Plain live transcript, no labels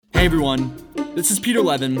Hey everyone, this is Peter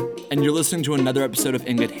Levin, and you're listening to another episode of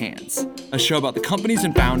In Good Hands, a show about the companies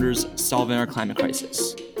and founders solving our climate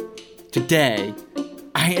crisis. Today,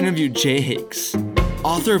 I interviewed Jay Hakes,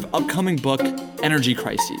 author of upcoming book Energy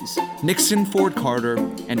Crises, Nixon, Ford, Carter,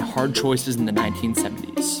 and Hard Choices in the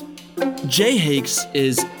 1970s. Jay Hakes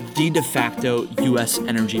is the de facto U.S.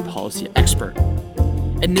 energy policy expert.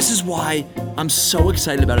 And this is why I'm so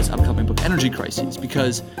excited about his upcoming book, Energy Crises,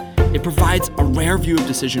 because it provides a rare view of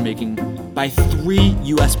decision-making by three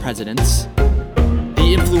U.S. presidents,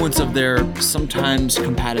 the influence of their sometimes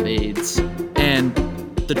combative aides, and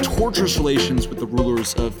the torturous relations with the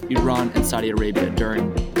rulers of Iran and Saudi Arabia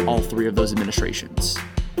during all three of those administrations.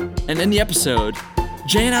 And in the episode,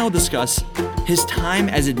 Jay and I will discuss his time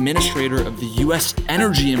as administrator of the U.S.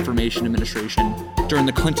 Energy Information Administration during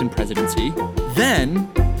the Clinton presidency, then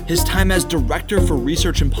his time as director for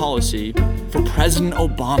research and policy for President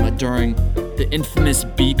Obama during the infamous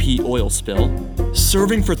BP oil spill,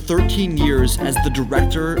 serving for 13 years as the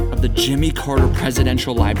director of the Jimmy Carter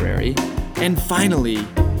Presidential Library, and finally,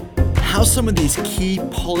 how some of these key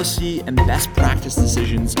policy and best practice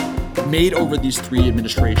decisions made over these three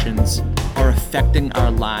administrations are affecting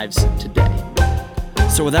our lives today.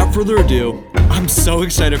 So without further ado, I'm so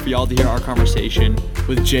excited for y'all to hear our conversation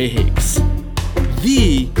with Jay Hakes,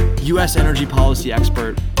 the U.S. energy policy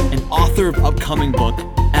expert and author of upcoming book,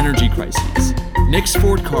 Energy Crises, Nixon,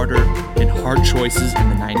 Ford, Carter, and Hard Choices in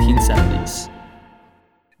the 1970s.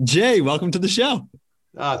 Jay, welcome to the show.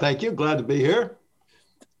 Thank you. Glad to be here.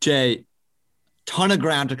 Jay, ton of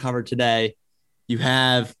ground to cover today. You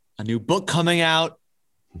have a new book coming out,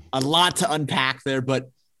 a lot to unpack there,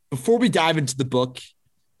 but before we dive into the book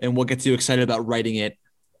and what gets you excited about writing it,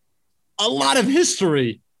 a lot of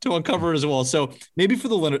history to uncover as well. So maybe for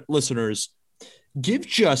the listeners, give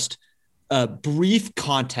just a brief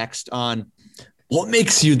context on what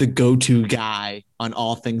makes you the go-to guy on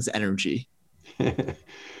all things energy.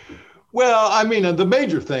 Well, I mean, the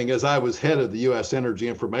major thing is I was head of the U.S. Energy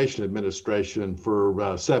Information Administration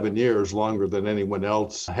for 7 years, longer than anyone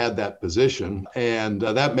else had that position. And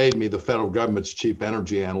that made me the federal government's chief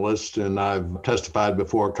energy analyst. And I've testified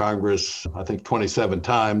before Congress, I think 27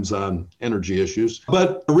 times on energy issues.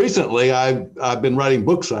 But recently, I've been writing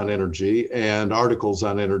books on energy and articles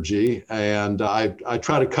on energy. And I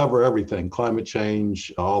try to cover everything, climate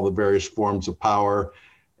change, all the various forms of power.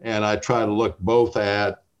 And I try to look both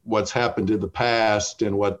at what's happened in the past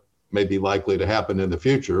and what may be likely to happen in the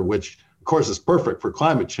future, which of course is perfect for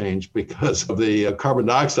climate change because the carbon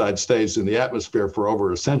dioxide stays in the atmosphere for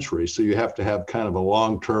over a century. So you have to have kind of a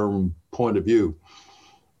long-term point of view.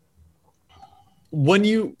 When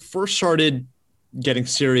you first started getting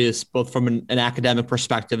serious, both from an academic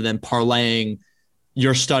perspective and then parlaying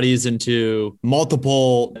your studies into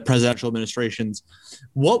multiple presidential administrations,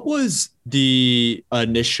 what was the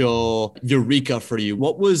initial eureka for you?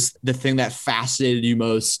 What was the thing that fascinated you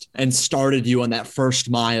most and started you on that first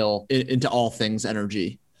mile into all things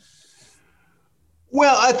energy?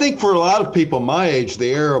 Well, I think for a lot of people my age,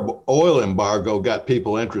 the Arab oil embargo got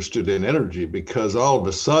people interested in energy because all of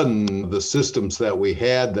a sudden the systems that we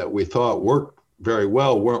had that we thought worked very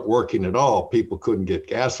well weren't working at all. People couldn't get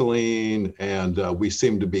gasoline, and we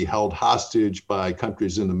seemed to be held hostage by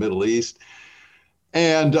countries in the Middle East.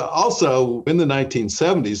 And also in the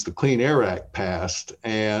 1970s, the Clean Air Act passed.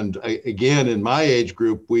 And again, in my age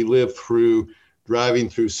group, we lived through driving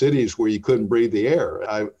through cities where you couldn't breathe the air.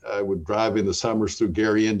 I would drive in the summers through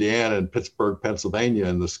Gary, Indiana and Pittsburgh, Pennsylvania,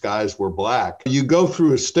 and the skies were black. You go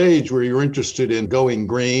through a stage where you're interested in going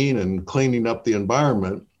green and cleaning up the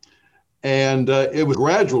environment. And it was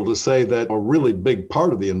gradual to say that a really big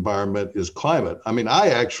part of the environment is climate. I mean, I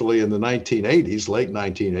actually in the 1980s, late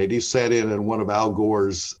 1980s, sat in one of Al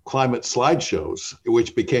Gore's climate slideshows,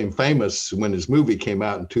 which became famous when his movie came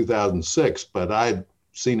out in 2006, but I'd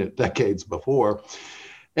seen it decades before.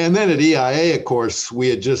 And then at EIA, of course, we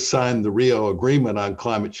had just signed the Rio Agreement on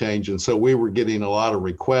climate change. And so we were getting a lot of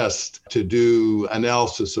requests to do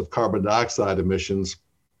analysis of carbon dioxide emissions.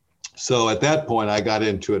 So at that point, I got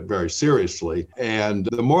into it very seriously. And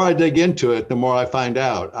the more I dig into it, the more I find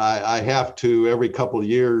out. I have to, every couple of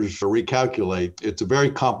years, recalculate. It's a very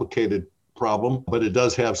complicated problem, but it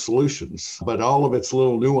does have solutions. But all of its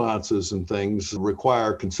little nuances and things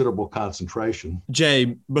require considerable concentration.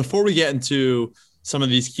 Jay, before we get into some of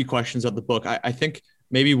these key questions of the book, I think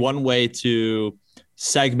maybe one way to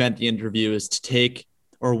segment the interview is to take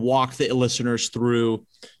or walk the listeners through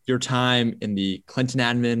your time in the Clinton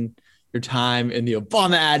admin, your time in the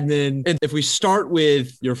Obama admin. And if we start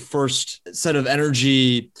with your first set of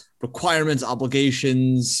energy requirements,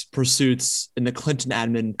 obligations, pursuits in the Clinton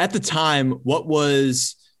admin, at the time, what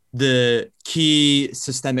was the key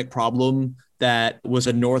systemic problem that was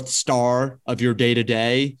a North Star of your day to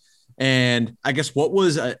day? And I guess what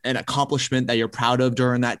was an accomplishment that you're proud of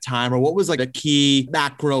during that time? Or what was like a key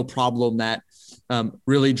macro problem that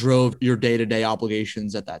really drove your day to day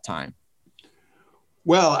obligations at that time?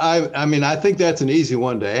 Well, I mean, I think that's an easy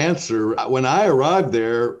one to answer. When I arrived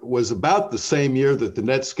there was about the same year that the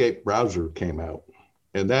Netscape browser came out,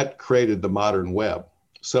 and that created the modern web.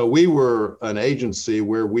 So we were an agency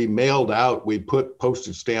where we put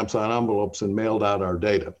postage stamps on envelopes and mailed out our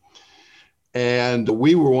data. And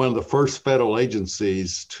we were one of the first federal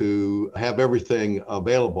agencies to have everything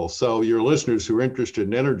available. So your listeners who are interested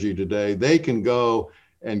in energy today, they can go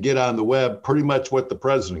and get on the web pretty much what the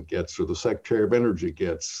president gets or the secretary of energy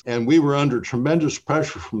gets. And we were under tremendous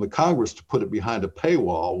pressure from the Congress to put it behind a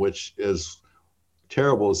paywall, which is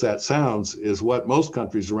terrible as that sounds, is what most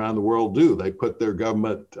countries around the world do. They put their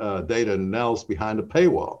government data and analysis behind a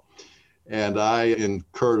paywall. And I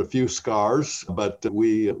incurred a few scars, but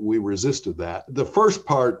we resisted that. The first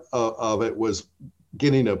part of it was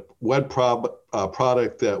getting a web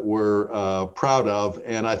product that we're proud of.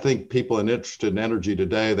 And I think people interested in energy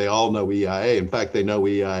today, they all know EIA. In fact, they know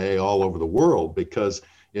EIA all over the world, because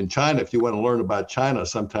in China, if you want to learn about China,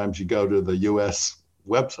 sometimes you go to the US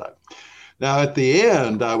website. Now, at the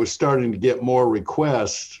end, I was starting to get more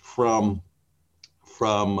requests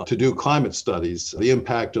to do climate studies, the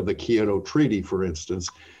impact of the Kyoto Treaty, for instance.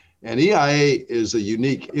 And EIA is a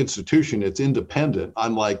unique institution. It's independent,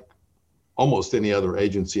 unlike almost any other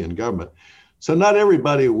agency in government. So not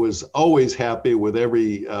everybody was always happy with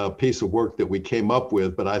every piece of work that we came up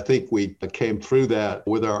with, but I think we came through that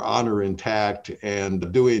with our honor intact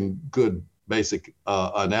and doing good basic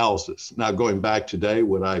analysis. Now, going back today,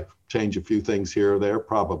 would I change a few things here or there?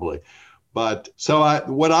 Probably. But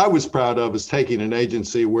what I was proud of is taking an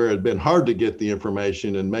agency where it had been hard to get the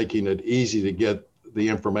information and making it easy to get the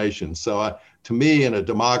information. So to me, in a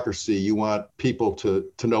democracy, you want people to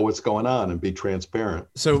know what's going on and be transparent.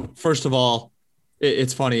 So first of all,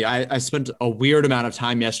 it's funny. I spent a weird amount of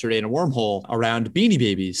time yesterday in a wormhole around Beanie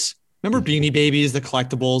Babies. Remember Beanie Babies, the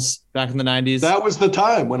collectibles back in the 90s? That was the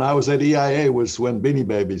time when I was at EIA, was when Beanie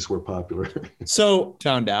Babies were popular. So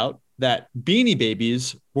found out that Beanie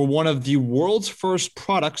Babies were one of the world's first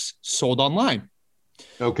products sold online.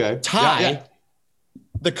 Okay. Tide,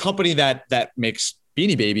 the company that makes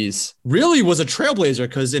Beanie Babies, really was a trailblazer,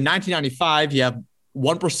 because in 1995, you have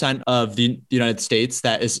 1% of the United States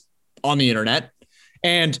that is on the internet,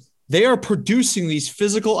 and they are producing these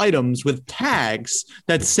physical items with tags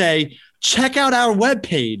that say, check out our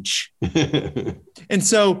webpage. And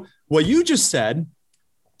so what you just said,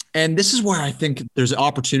 and this is where I think there's an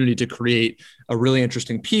opportunity to create a really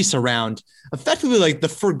interesting piece around effectively like the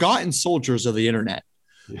forgotten soldiers of the internet.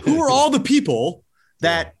 Who are all the people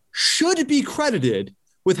that should be credited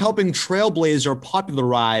with helping trailblaze or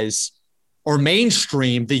popularize or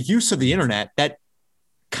mainstream the use of the internet that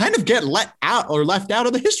kind of get let out or left out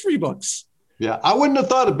of the history books? Yeah, I wouldn't have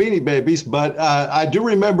thought of Beanie Babies, but I do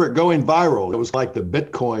remember it going viral. It was like the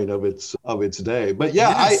Bitcoin of its day. But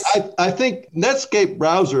yeah, yes. I think Netscape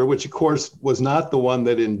browser, which of course was not the one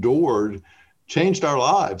that endured, changed our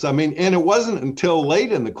lives. I mean, and it wasn't until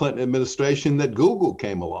late in the Clinton administration that Google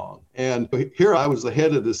came along. And here I was the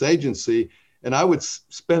head of this agency, and I would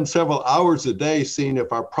spend several hours a day seeing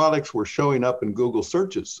if our products were showing up in Google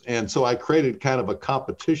searches. And so I created kind of a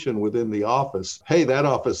competition within the office. Hey, that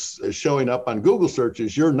office is showing up on Google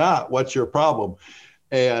searches. You're not. What's your problem?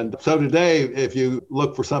 And so today, if you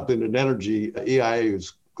look for something in energy, EIA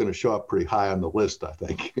is going to show up pretty high on the list, I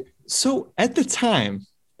think. So at the time,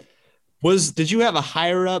 did you have a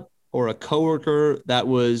higher up or a coworker that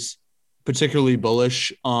was particularly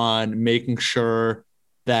bullish on making sure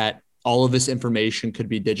that all of this information could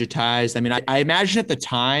be digitized? I mean, I imagine at the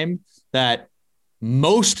time that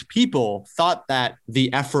most people thought that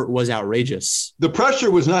the effort was outrageous. The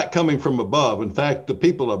pressure was not coming from above. In fact, the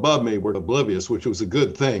people above me were oblivious, which was a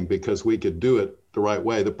good thing because we could do it the right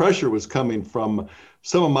way. The pressure was coming from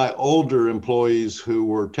some of my older employees who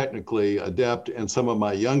were technically adept and some of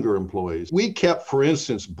my younger employees. We kept, for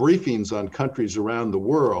instance, briefings on countries around the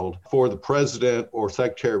world for the president or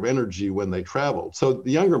secretary of energy when they traveled. So the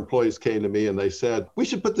younger employees came to me and they said, we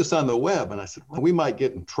should put this on the web. And I said, well, we might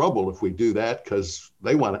get in trouble if we do that because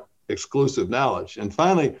they want exclusive knowledge. And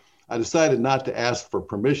finally, I decided not to ask for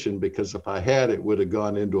permission because if I had, it would have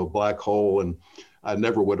gone into a black hole and I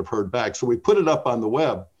never would have heard back. So we put it up on the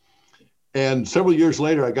web. And several years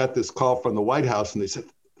later, I got this call from the White House and they said,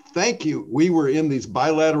 Thank you. We were in these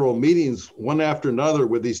bilateral meetings one after another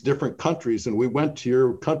with these different countries, and we went to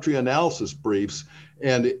your country analysis briefs,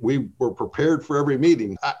 and we were prepared for every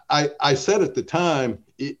meeting. I said at the time,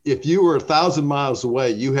 if you were 1,000 miles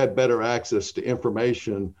away, you had better access to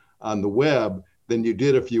information on the web than you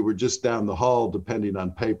did if you were just down the hall, depending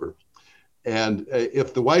on paper. And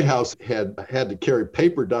if the White House had to carry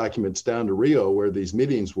paper documents down to Rio where these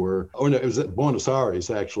meetings were, or no, it was at Buenos Aires,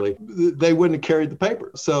 actually, they wouldn't have carried the paper.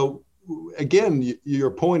 So again, your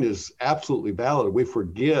point is absolutely valid. We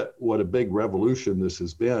forget what a big revolution this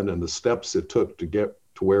has been and the steps it took to get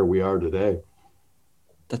to where we are today.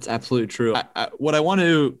 That's absolutely true. What I want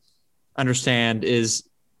to understand is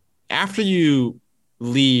after you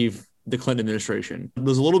leave the Clinton administration,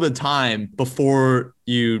 there's a little bit of time before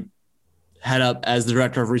you head up as the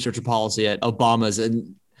director of research and policy at Obama's.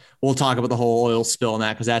 And we'll talk about the whole oil spill and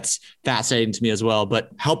that, because that's fascinating to me as well. But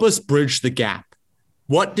help us bridge the gap.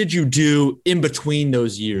 What did you do in between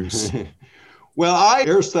those years? Well,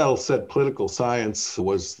 Aristotle said political science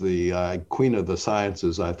was the queen of the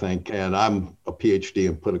sciences, I think, and I'm a PhD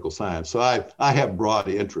in political science. So I have broad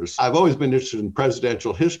interests. I've always been interested in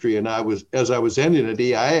presidential history, and as I was ending at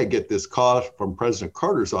EIA, I get this call from President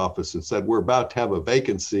Carter's office and said, we're about to have a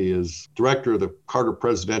vacancy as director of the Carter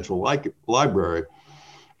Presidential Library.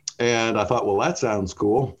 And I thought, well, that sounds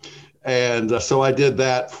cool. And so I did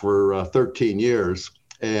that for 13 years.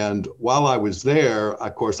 And while I was there,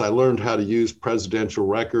 of course, I learned how to use presidential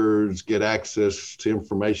records, get access to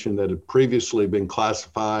information that had previously been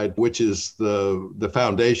classified, which is the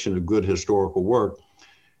foundation of good historical work.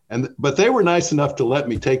 But they were nice enough to let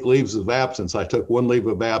me take leaves of absence. I took one leave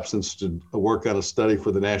of absence to work on a study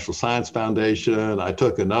for the National Science Foundation. I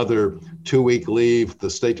took another 2-week leave.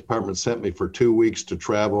 The State Department sent me for 2 weeks to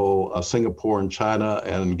travel Singapore and China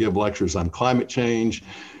and give lectures on climate change.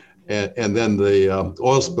 And then the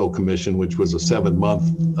Oil Spill Commission, which was a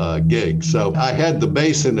 7-month gig. So I had the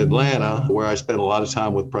base in Atlanta, where I spent a lot of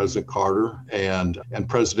time with President Carter and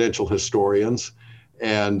presidential historians,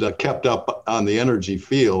 and kept up on the energy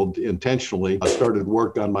field intentionally. I started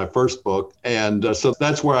work on my first book, and so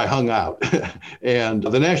that's where I hung out. And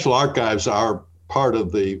the National Archives are part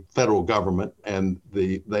of the federal government, and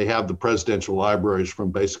they have the presidential libraries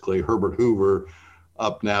from basically Herbert Hoover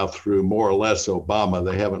up now through more or less Obama.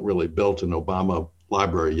 They haven't really built an Obama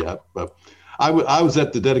library yet, but I was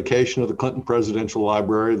at the dedication of the Clinton Presidential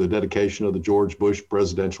Library, the dedication of the George Bush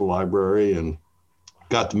Presidential Library, and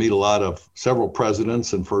got to meet several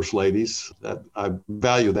presidents and first ladies. I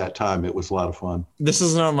value that time. It was a lot of fun. This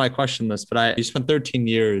isn't on my question list, but you spent 13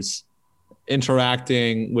 years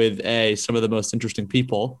interacting with some of the most interesting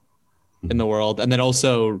people in the world, and then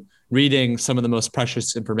also reading some of the most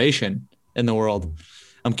precious information in the world.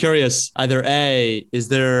 I'm curious, either is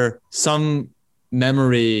there some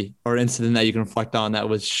memory or incident that you can reflect on that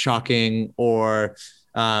was shocking or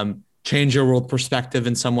change your world perspective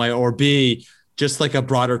in some way, or B, just like a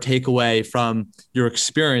broader takeaway from your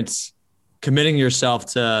experience committing yourself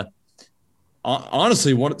to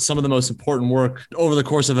honestly some of the most important work over the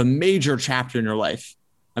course of a major chapter in your life?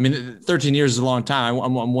 I mean, 13 years is a long time.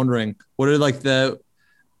 I'm wondering, what are like the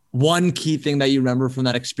one key thing that you remember from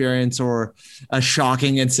that experience, or a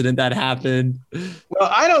shocking incident that happened?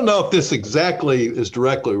 Well, I don't know if this exactly is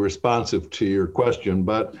directly responsive to your question,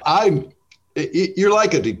 but you're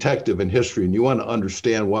like a detective in history, and you want to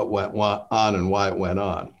understand what went on and why it went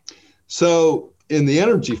on. So in the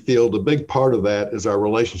energy field, a big part of that is our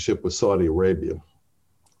relationship with Saudi Arabia.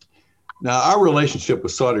 Now, our relationship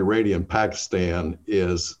with Saudi Arabia and Pakistan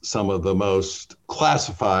is some of the most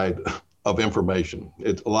classified of information.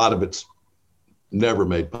 A lot of it's never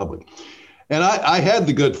made public. And I had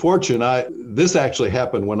the good fortune, this actually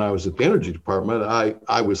happened when I was at the Energy Department.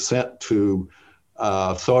 I was sent to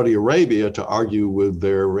Saudi Arabia to argue with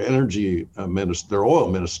their energy minister, their oil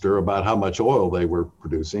minister, about how much oil they were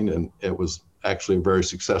producing. And it was actually a very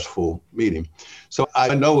successful meeting. So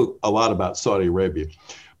I know a lot about Saudi Arabia,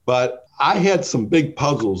 but I had some big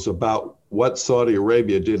puzzles about what Saudi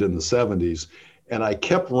Arabia did in the 70s. And I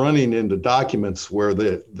kept running into documents where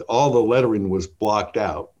all the lettering was blocked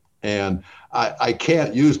out. And I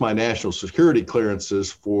can't use my national security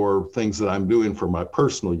clearances for things that I'm doing for my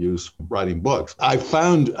personal use, writing books. I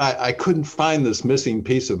couldn't find this missing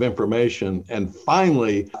piece of information. And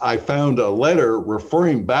finally, I found a letter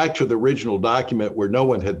referring back to the original document where no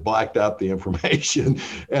one had blacked out the information.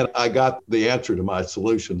 And I got the answer to my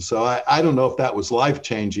solution. So I don't know if that was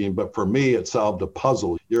life-changing, but for me, it solved a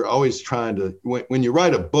puzzle. You're always trying to, when you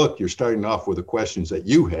write a book, you're starting off with the questions that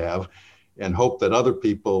you have, and hope that other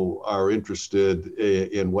people are interested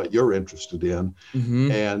in what you're interested in. Mm-hmm.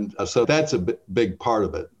 And so that's a big part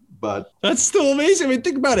of it. But that's still amazing. I mean,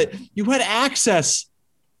 think about it. You had access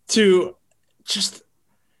to just.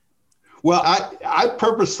 Well, I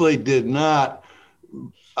purposely did not.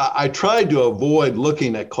 I tried to avoid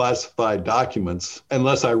looking at classified documents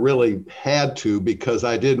unless I really had to, because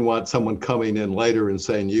I didn't want someone coming in later and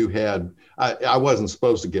saying I wasn't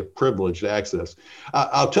supposed to get privileged access.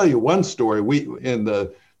 I'll tell you one story. In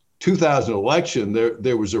the 2000 election,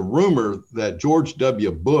 there was a rumor that George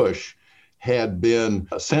W. Bush had been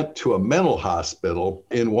sent to a mental hospital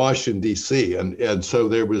in Washington, D.C. And so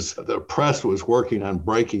the press was working on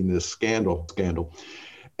breaking this scandal.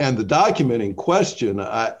 And the document in question,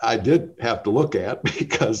 I did have to look at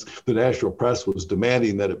because the national press was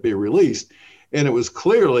demanding that it be released. And it was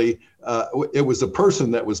clearly, it was a person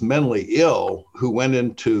that was mentally ill who went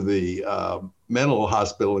into the mental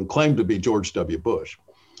hospital and claimed to be George W. Bush.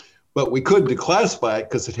 But we couldn't declassify it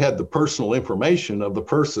because it had the personal information of the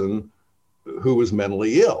person who was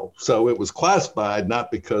mentally ill. So it was classified, not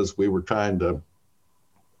because we were trying to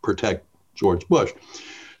protect George Bush.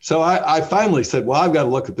 So I finally said, well, I've got to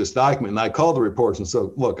look at this document. And I called the reporters and said,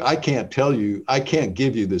 look, I can't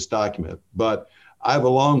give you this document, but I have a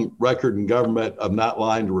long record in government of not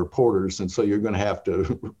lying to reporters. And so you're going to have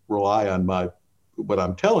to rely on what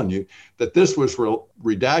I'm telling you, that this was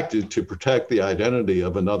redacted to protect the identity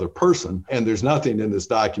of another person. And there's nothing in this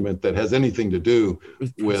document that has anything to do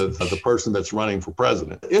with the person that's running for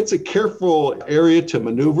president. It's a careful area to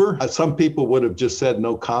maneuver. Some people would have just said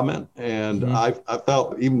no comment. And I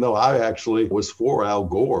felt, even though I actually was for Al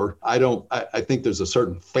Gore, I think there's a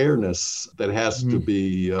certain fairness that has to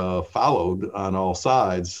be followed on all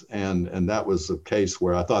sides. And that was a case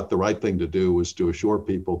where I thought the right thing to do was to assure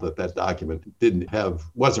people that document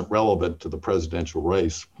wasn't relevant to the presidential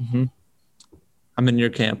race. Mm-hmm. I'm in your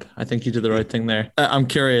camp. I think you did the right thing there. I'm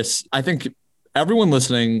curious. I think everyone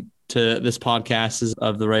listening to this podcast is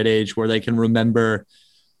of the right age where they can remember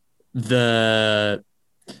the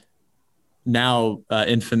now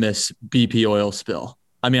infamous BP oil spill.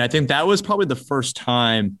 I mean, I think that was probably the first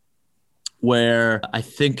time where I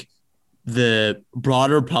think the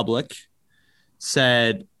broader public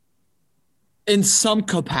said, in some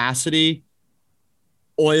capacity,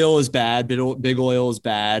 oil is bad, big oil is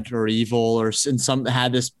bad or evil, or in some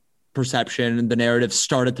had this perception, and the narrative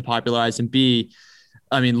started to popularize. And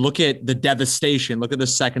look at the devastation. Look at the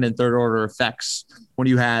second and third order effects when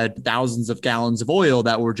you had thousands of gallons of oil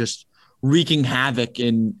that were just wreaking havoc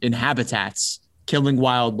in habitats, killing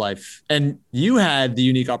wildlife. And you had the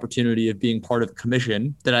unique opportunity of being part of a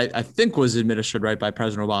commission that I think was administered right by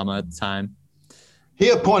President Obama at the time. He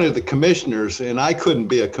appointed the commissioners, and I couldn't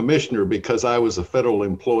be a commissioner because I was a federal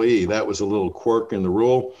employee. That was a little quirk in the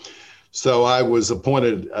rule. So I was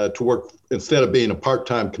appointed to work, instead of being a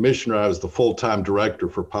part-time commissioner, I was the full-time director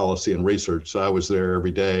for policy and research. So I was there every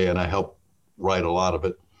day, and I helped write a lot of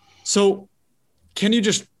it. So can you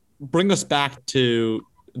just bring us back to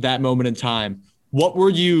that moment in time? What were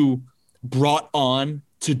you brought on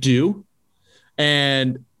to do?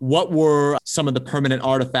 And what were some of the permanent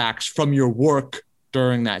artifacts from your work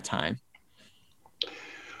during that time?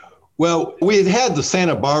 Well, we had the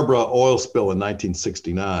Santa Barbara oil spill in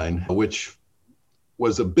 1969, which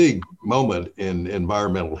was a big moment in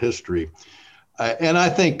environmental history. And I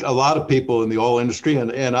think a lot of people in the oil industry,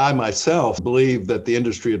 and I myself, believed that the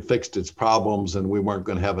industry had fixed its problems and we weren't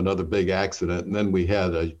going to have another big accident. And then we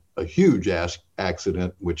had a huge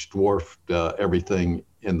accident which dwarfed everything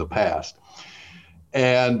in the past.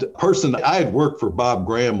 And I had worked for Bob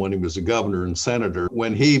Graham when he was a governor and senator.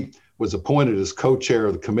 When he was appointed as co-chair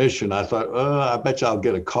of the commission, I thought, I bet you I'll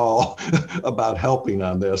get a call about helping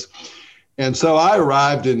on this. And so I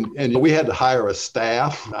arrived and we had to hire a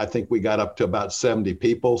staff. I think we got up to about 70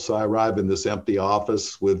 people. So I arrived in this empty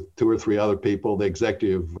office with 2 or 3 other people, the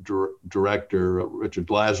executive director, Richard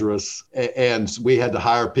Lazarus. And we had to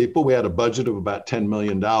hire people. We had a budget of about $10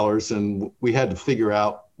 million, and we had to figure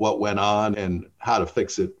out what went on and how to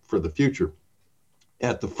fix it for the future.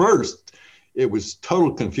 At the first, it was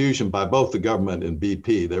total confusion by both the government and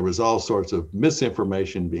BP. There was all sorts of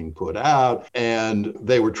misinformation being put out, and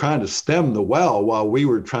they were trying to stem the well while we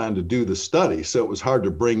were trying to do the study. So it was hard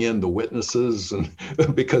to bring in the witnesses and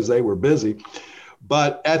because they were busy.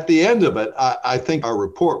 But at the end of it, I think our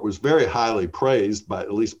report was very highly praised,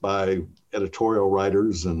 at least by editorial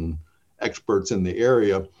writers and experts in the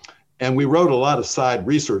area. And we wrote a lot of side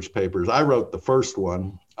research papers. I wrote the first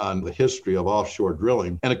one, on the history of offshore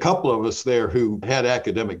drilling. And a couple of us there who had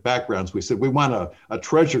academic backgrounds, we said we want a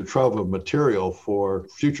treasure trove of material for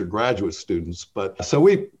future graduate students. But so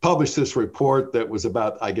we published this report that was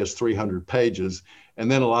about, I guess, 300 pages. And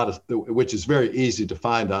then which is very easy to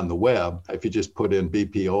find on the web if you just put in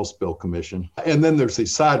BP Oil Spill Commission. And then there's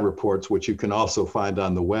these side reports, which you can also find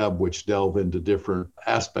on the web, which delve into different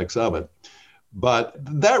aspects of it. But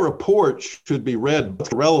that report should be read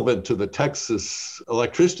relevant to the Texas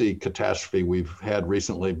electricity catastrophe we've had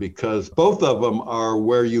recently, because both of them are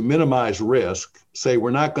where you minimize risk, say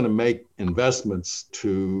we're not going to make investments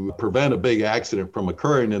to prevent a big accident from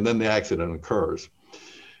occurring, and then the accident occurs.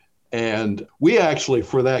 And we actually,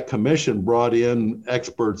 for that commission, brought in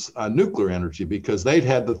experts on nuclear energy because they'd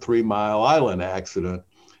had the 3 Mile Island accident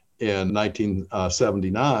in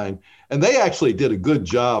 1979. And they actually did a good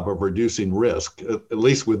job of reducing risk, at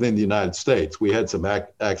least within the United States. We had some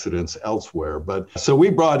accidents elsewhere. But so we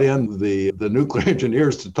brought in the nuclear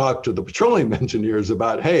engineers to talk to the petroleum engineers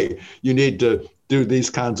about, hey, you need to do these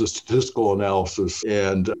kinds of statistical analysis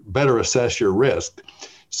and better assess your risk.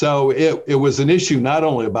 So it was an issue not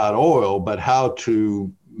only about oil, but how to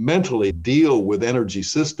mentally deal with energy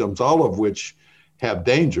systems, all of which have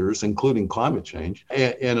dangers, including climate change,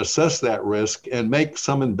 and assess that risk and make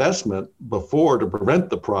some investment before to prevent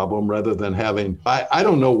the problem rather than having, I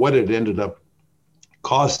don't know what it ended up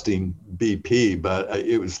costing BP, but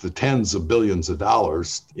it was the tens of billions of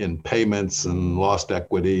dollars in payments and lost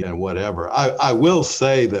equity and whatever. I will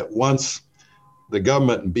say that once the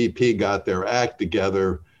government and BP got their act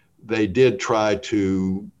together, they did try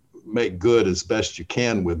to make good as best you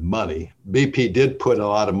can with money. BP did put a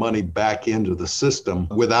lot of money back into the system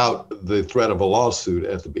without the threat of a lawsuit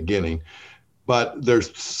at the beginning. But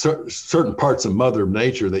there's certain parts of Mother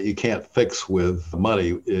Nature that you can't fix with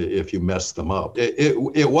money if you mess them up.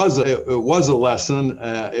 It was a lesson.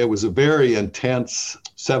 It was a very intense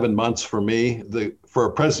 7 months for me. For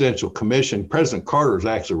a presidential commission, President Carter is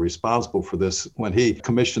actually responsible for this. When he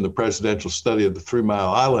commissioned the presidential study of the 3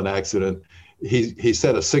 Mile Island accident, he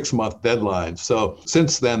set a 6-month deadline. So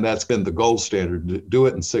since then, that's been the gold standard, to do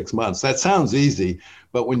it in 6 months. That sounds easy,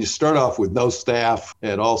 but when you start off with no staff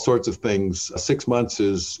and all sorts of things, 6 months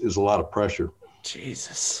is a lot of pressure.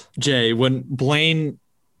 Jesus. Jay, when Blaine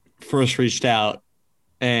first reached out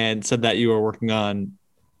and said that you were working on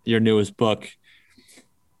your newest book,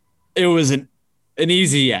 it was an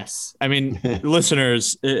easy yes. I mean,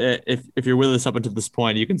 listeners, if you're with us up until this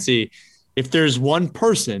point, you can see if there's one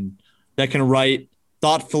person that can write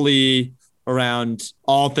thoughtfully around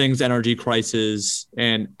all things energy crisis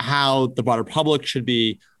and how the broader public should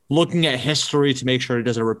be looking at history to make sure it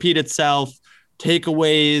doesn't repeat itself,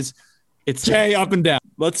 takeaways, it's Jay up and down.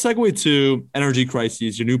 Let's segue to Energy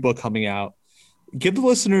Crises, your new book coming out. Give the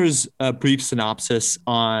listeners a brief synopsis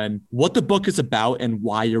on what the book is about and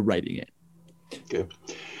why you're writing it. Okay.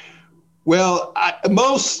 Well,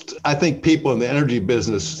 I think people in the energy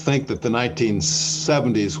business think that the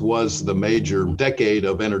 1970s was the major decade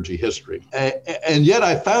of energy history. And yet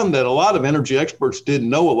I found that a lot of energy experts didn't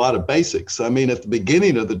know a lot of basics. I mean, at the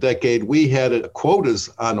beginning of the decade, we had quotas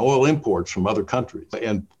on oil imports from other countries.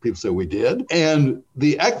 And people say we did. And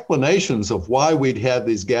the explanations of why we'd had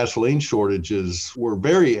these gasoline shortages were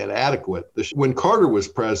very inadequate. When Carter was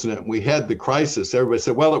president, we had the crisis. Everybody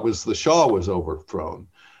said, well, it was the Shah was overthrown.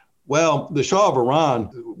 Well, the Shah of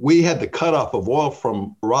Iran, we had the cutoff of oil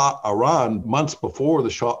from Iran months before the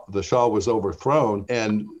Shah was overthrown,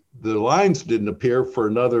 and the lines didn't appear for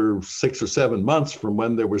another 6 or 7 months from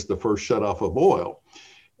when there was the first shutoff of oil.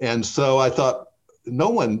 And so I thought, no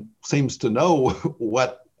one seems to know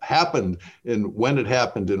what happened and when it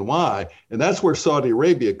happened and why. And that's where Saudi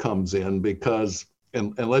Arabia comes in, because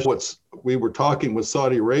unless we were talking with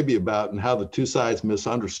Saudi Arabia about and how the two sides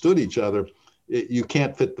misunderstood each other, you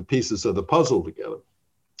can't fit the pieces of the puzzle together.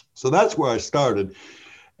 So that's where I started.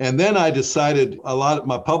 And then I decided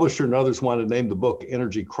my publisher and others wanted to name the book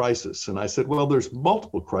Energy Crisis. And I said, well, there's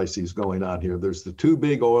multiple crises going on here. There's the 2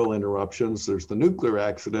 big oil interruptions. There's the nuclear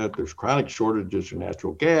accident. There's chronic shortages of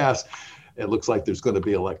natural gas. It looks like there's going to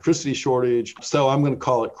be electricity shortage. So I'm going to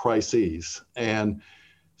call it crises. And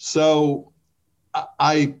so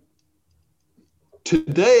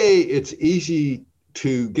today it's easy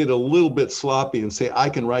to get a little bit sloppy and say, I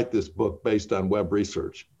can write this book based on web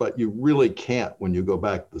research, but you really can't when you go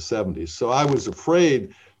back to the 70s. So I was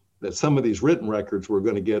afraid that some of these written records were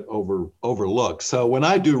going to get overlooked. So when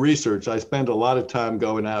I do research, I spend a lot of time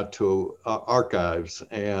going out to archives,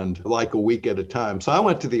 and like a week at a time. So I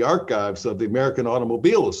went to the archives of the American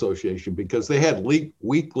Automobile Association because they had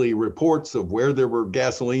weekly reports of where there were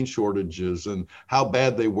gasoline shortages and how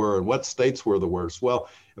bad they were and what states were the worst. Well,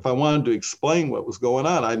 if I wanted to explain what was going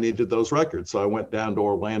on, I needed those records. So I went down to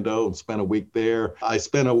Orlando and spent a week there. I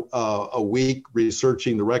spent a week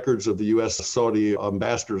researching the records of the U.S. Saudi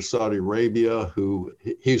ambassador to Saudi Arabia,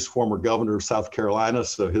 he's former governor of South Carolina,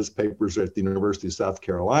 so his papers are at the University of South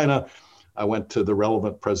Carolina. I went to the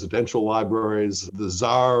relevant presidential libraries. The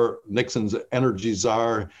czar, Nixon's energy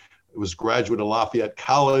czar, was a graduate of Lafayette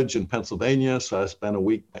College in Pennsylvania, so I spent a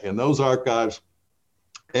week in those archives.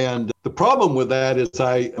 And the problem with that is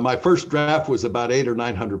my first draft was about 800 or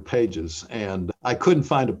 900 pages, and I couldn't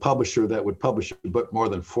find a publisher that would publish a book more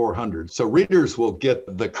than 400. So readers will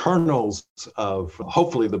get the kernels of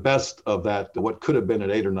hopefully the best of that, what could have been an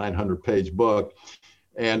 800 or 900 page book.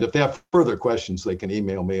 And if they have further questions, they can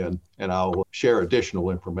email me and I'll share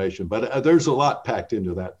additional information. But there's a lot packed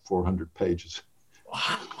into that 400 pages.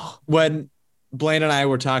 Wow. When Blaine and I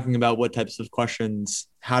were talking about what types of questions,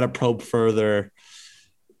 how to probe further,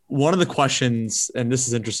 one of the questions, and this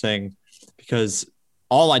is interesting because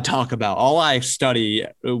all I study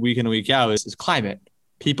week in and week out is climate.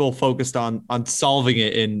 People focused on solving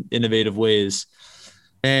it in innovative ways.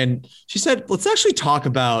 And she said, let's actually talk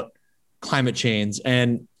about climate change.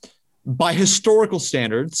 And by historical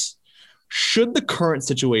standards, should the current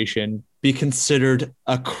situation be considered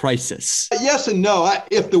a crisis? Yes and no.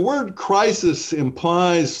 If the word crisis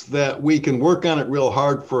implies that we can work on it real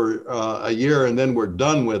hard for a year and then we're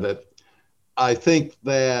done with it, I think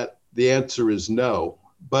that the answer is no.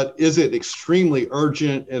 But is it extremely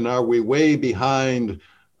urgent, and are we way behind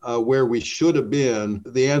where we should have been?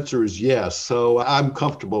 The answer is yes. So I'm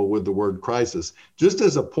comfortable with the word crisis. Just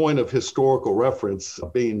as a point of historical reference,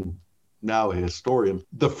 being now a historian,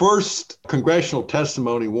 the first congressional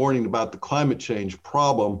testimony warning about the climate change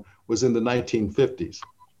problem was in the 1950s.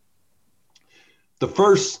 The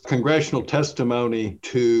first congressional testimony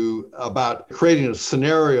about creating a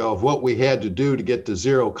scenario of what we had to do to get to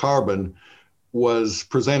zero carbon was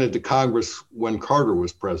presented to Congress when Carter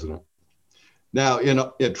was president. Now, in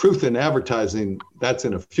Truth in Advertising, that's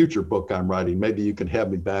in a future book I'm writing. Maybe you can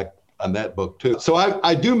have me back on that book too. So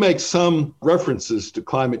I do make some references to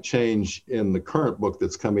climate change in the current book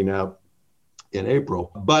that's coming out in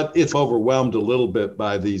April, but it's overwhelmed a little bit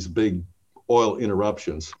by these big oil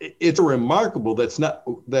interruptions. It's remarkable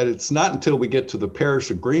that it's not until we get to the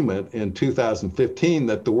Paris Agreement in 2015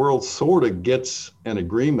 that the world sort of gets an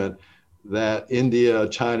agreement that India,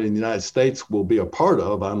 China, and the United States will be a part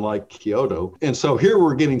of, unlike Kyoto. And so here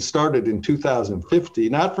we're getting started in 2050,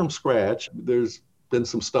 not from scratch. There's been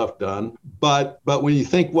some stuff done. But when you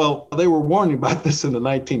think, well, they were warning about this in the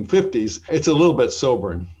 1950s, it's a little bit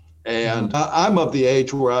sobering. And I'm of the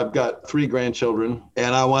age where I've got 3 grandchildren,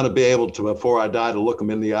 and I want to be able to, before I die, to look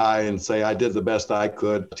them in the eye and say, I did the best I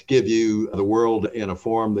could to give you the world in a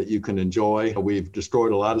form that you can enjoy. We've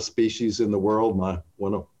destroyed a lot of species in the world.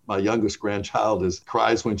 One of my youngest grandchild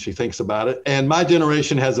cries when she thinks about it. And my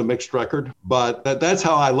generation has a mixed record, but that's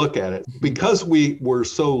how I look at it. Because we were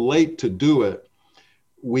so late to do it,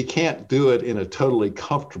 we can't do it in a totally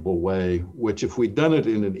comfortable way, which if we'd done it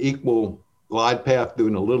in an equal glide path,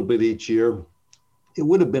 doing a little bit each year, it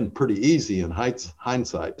would have been pretty easy in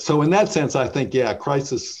hindsight. So in that sense, I think, yeah,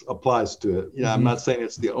 crisis applies to it. Yeah, I'm not saying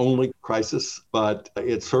it's the only crisis, but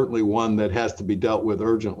it's certainly one that has to be dealt with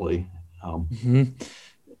urgently.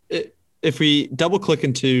 If we double click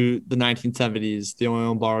into the 1970s, the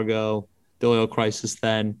oil embargo, the oil crisis,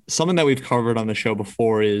 then something that we've covered on the show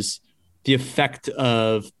before is the effect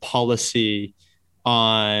of policy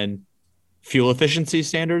on fuel efficiency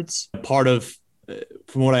standards. Part of,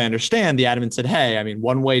 from what I understand, the admin said, hey, I mean,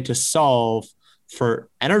 one way to solve for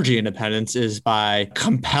energy independence is by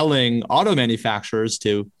compelling auto manufacturers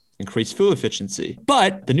to increase fuel efficiency.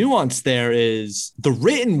 But the nuance there is the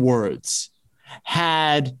written words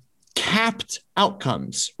had capped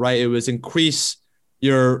outcomes, right? It was increase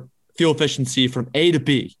your fuel efficiency from A to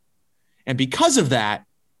B. And because of that,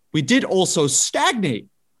 we did also stagnate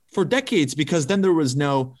for decades because then there was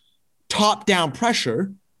no top-down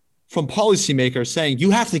pressure from policymakers saying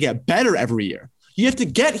you have to get better every year. You have to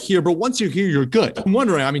get here, but once you're here, you're good. I'm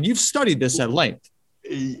wondering, I mean, you've studied this at length.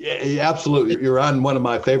 Absolutely. You're on one of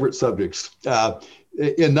my favorite subjects.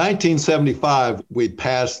 In 1975, we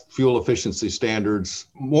passed fuel efficiency standards,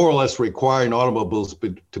 more or less requiring automobiles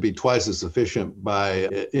to be twice as efficient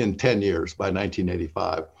in 10 years, by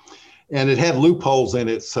 1985. And it had loopholes in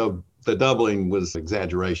it, so the doubling was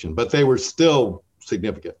exaggeration, but they were still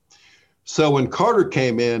significant. So when Carter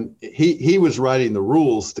came in, he was writing the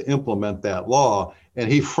rules to implement that law,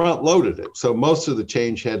 and he front loaded it. So most of the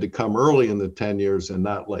change had to come early in the 10 years and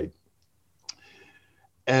not late.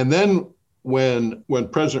 And then when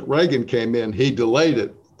President Reagan came in, he delayed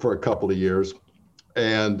it for a couple of years.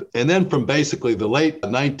 And then from basically the late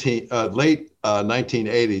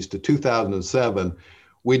 1980s to 2007,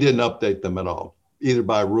 we didn't update them at all, either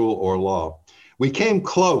by rule or law. We came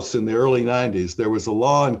close in the early 90s. There was a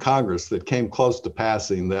law in Congress that came close to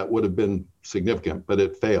passing that would have been significant, but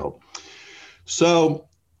it failed. So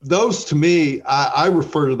those, to me, I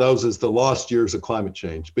refer to those as the lost years of climate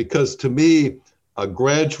change, because to me, a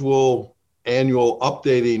gradual annual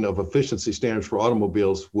updating of efficiency standards for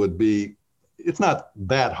automobiles would be, it's not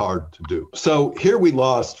that hard to do. So here we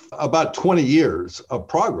lost about 20 years of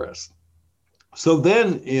progress. So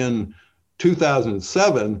then in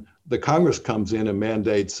 2007, the Congress comes in and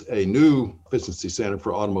mandates a new efficiency standard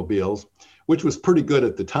for automobiles, which was pretty good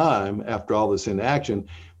at the time after all this inaction,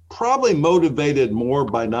 probably motivated more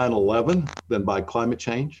by 9/11 than by climate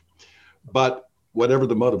change. But whatever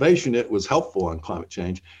the motivation, it was helpful on climate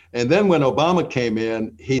change. And then when Obama came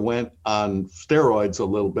in, he went on steroids a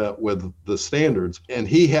little bit with the standards. And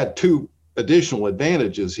he had two additional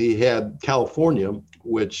advantages. He had California,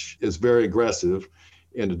 which is very aggressive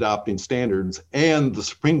in adopting standards. And the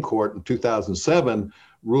Supreme Court in 2007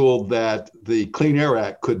 ruled that the Clean Air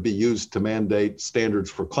Act could be used to mandate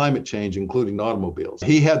standards for climate change, including automobiles.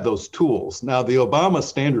 He had those tools. Now, the Obama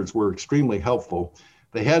standards were extremely helpful.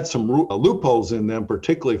 They had some loopholes in them,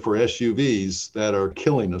 particularly for SUVs that are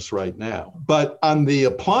killing us right now. But on the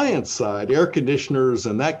appliance side, air conditioners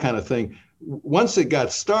and that kind of thing, once it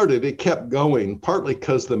got started, it kept going, partly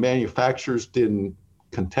because the manufacturers didn't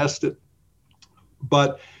contest it.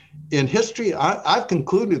 But in history, I've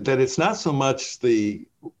concluded that it's not so much the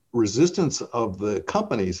resistance of the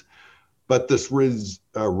companies, but this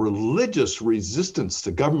religious resistance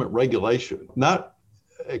to government regulation, not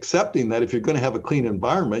accepting that if you're going to have a clean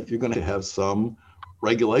environment, you're going to have some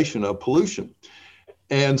regulation of pollution.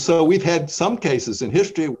 And so we've had some cases in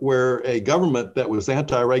history where a government that was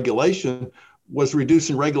anti-regulation was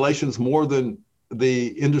reducing regulations more than the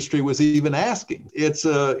industry was even asking. It's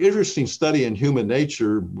an interesting study in human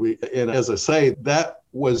nature. And as I say, that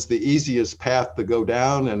was the easiest path to go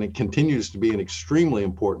down, and it continues to be an extremely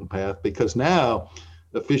important path, because now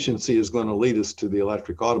efficiency is going to lead us to the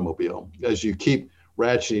electric automobile. As you keep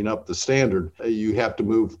ratcheting up the standard, you have to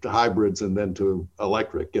move to hybrids and then to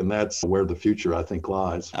electric. And that's where the future, I think,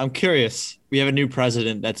 lies. I'm curious. We have a new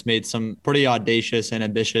president that's made some pretty audacious and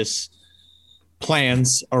ambitious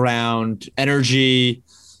plans around energy,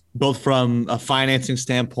 both from a financing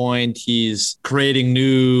standpoint. He's creating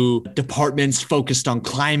new departments focused on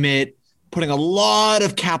climate, putting a lot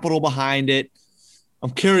of capital behind it. I'm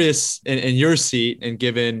curious in your seat, and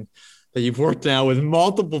given that you've worked now with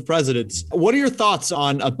multiple presidents, what are your thoughts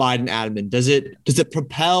on a Biden admin? Does it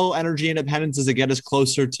propel energy independence? Does it get us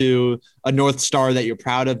closer to a North Star that you're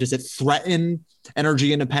proud of? Does it threaten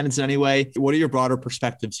energy independence in any way? What are your broader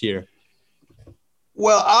perspectives here?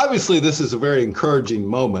 Well, obviously, this is a very encouraging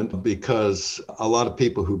moment, because a lot of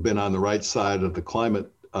people who've been on the right side of the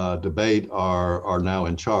climate debate are now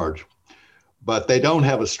in charge. But they don't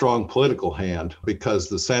have a strong political hand, because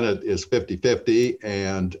the Senate is 50-50.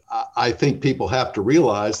 And I think people have to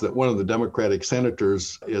realize that one of the Democratic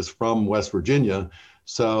senators is from West Virginia.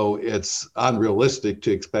 So it's unrealistic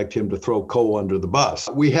to expect him to throw coal under the bus.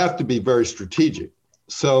 We have to be very strategic.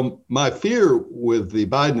 So my fear with the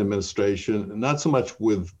Biden administration, not so much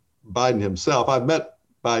with Biden himself, I've met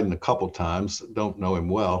Biden a couple times, don't know him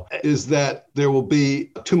well, is that there will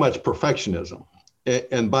be too much perfectionism.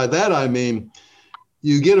 And by that, I mean,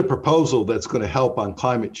 you get a proposal that's going to help on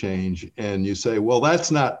climate change, and you say, well,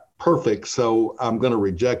 that's not perfect, so I'm going to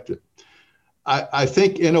reject it. I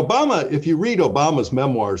think in Obama, if you read Obama's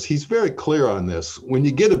memoirs, he's very clear on this. When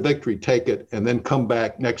you get a victory, take it, and then come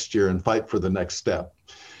back next year and fight for the next step.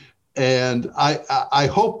 And I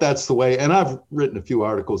hope that's the way, and I've written a few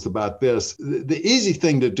articles about this. The easy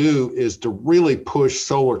thing to do is to really push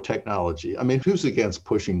solar technology. I mean, who's against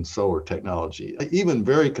pushing solar technology? Even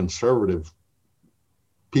very conservative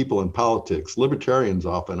people in politics, libertarians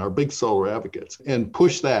often, are big solar advocates, and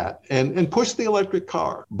push that and push the electric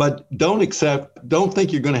car. But don't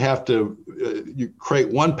think you're going to have to you create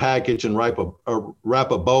one package and wrap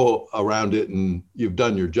a bow around it and you've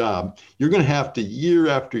done your job. You're going to have to year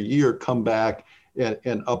after year come back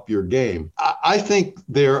and up your game. I think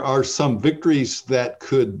there are some victories that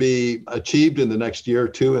could be achieved in the next year or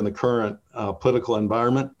two in the current political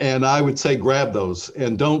environment. And I would say grab those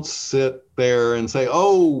and don't sit there and say,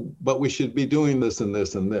 oh, but we should be doing this and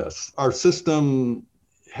this and this. Our system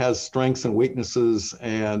has strengths and weaknesses,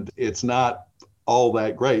 and it's not all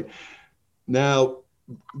that great. Now,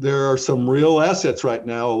 there are some real assets right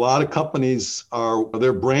now. A lot of companies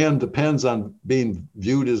their brand depends on being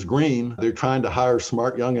viewed as green. They're trying to hire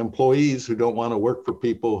smart young employees who don't want to work for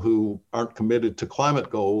people who aren't committed to climate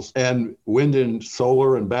goals. And wind and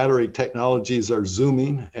solar and battery technologies are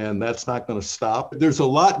zooming, and that's not going to stop. There's a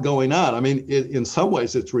lot going on. I mean, in some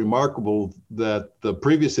ways, it's remarkable that the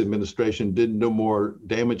previous administration did no more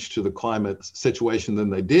damage to the climate situation than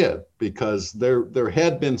they did, because there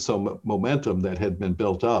had been some momentum that had been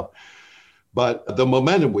built up. But the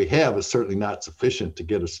momentum we have is certainly not sufficient to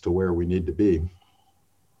get us to where we need to be.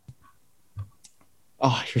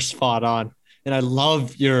 Oh, you're spot on. And I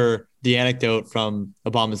love the anecdote from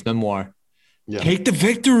Obama's memoir. Yeah. Take the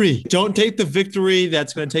victory. Don't take the victory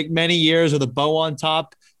that's going to take many years with a bow on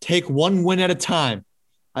top. Take one win at a time.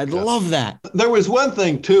 I love that. There was one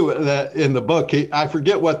thing, too, that in the book, I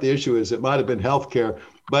forget what the issue is. It might have been healthcare,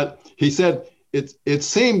 but he said, It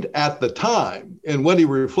seemed at the time, and what he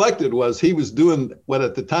reflected was he was doing what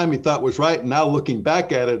at the time he thought was right, and now looking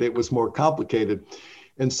back at it, it was more complicated.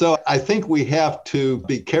 And so I think we have to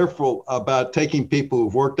be careful about taking people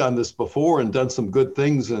who've worked on this before and done some good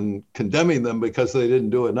things and condemning them because they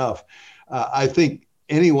didn't do enough. I think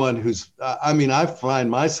anyone I find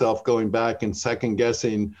myself going back and second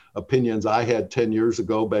guessing opinions I had 10 years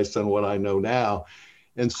ago based on what I know now.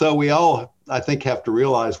 And so we all, I think, have to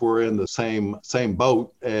realize we're in the same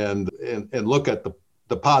boat and look at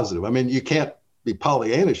the positive. I mean, you can't be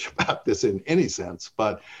Pollyannish about this in any sense,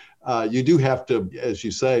 but you do have to, as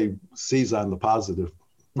you say, seize on the positive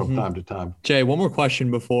from time to time. Jay, one more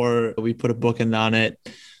question before we put a bookend on it.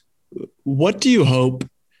 What do you hope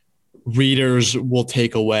readers will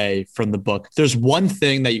take away from the book? If there's one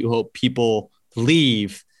thing that you hope people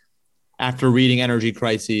leave after reading Energy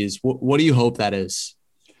Crises, what do you hope that is?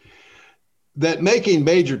 That making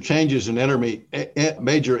major changes in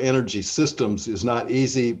major energy systems is not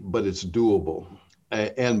easy, but it's doable.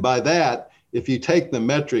 And by that, if you take the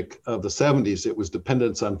metric of the 70s, it was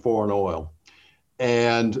dependence on foreign oil.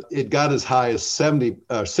 And it got as high as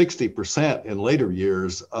 60% in later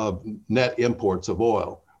years of net imports of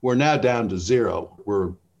oil. We're now down to zero. We're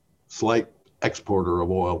a slight exporter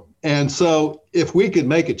of oil. And so if we could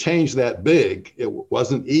make a change that big, it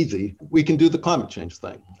wasn't easy, we can do the climate change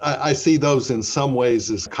thing. I see those in some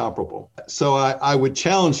ways as comparable. So I would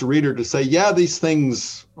challenge the reader to say, yeah, these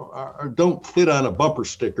things don't fit on a bumper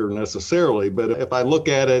sticker necessarily, but if I look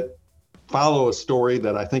at it, follow a story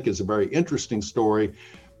that I think is a very interesting story,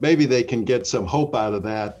 maybe they can get some hope out of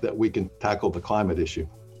that we can tackle the climate issue.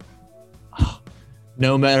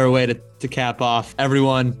 No better way to cap off.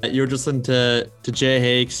 Everyone, you're just listening to Jay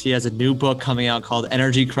Hakes. He has a new book coming out called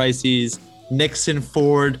Energy Crises, Nixon,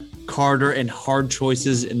 Ford, Carter, and Hard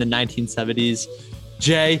Choices in the 1970s.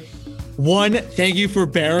 Jay, thank you for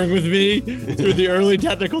bearing with me through the early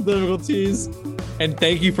technical difficulties. And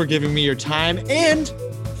thank you for giving me your time and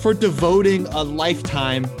for devoting a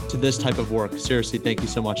lifetime to this type of work. Seriously, thank you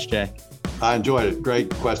so much, Jay. I enjoyed it. Great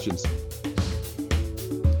questions.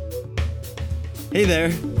 Hey there,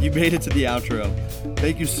 you made it to the outro.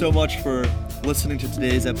 Thank you so much for listening to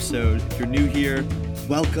today's episode. If you're new here,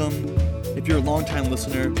 welcome. If you're a longtime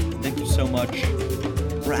listener, thank you so much.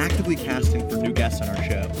 We're actively casting for new guests on our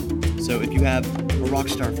show. So if you have a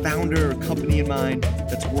rockstar founder or company in mind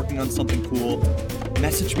that's working on something cool,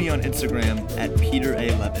 message me on Instagram at Peter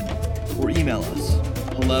A. Levin or email us,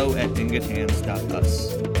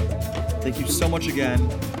 hello@ingoodhands.us. Thank you so much again,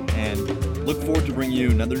 and look forward to bringing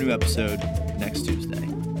you another new episode next Tuesday.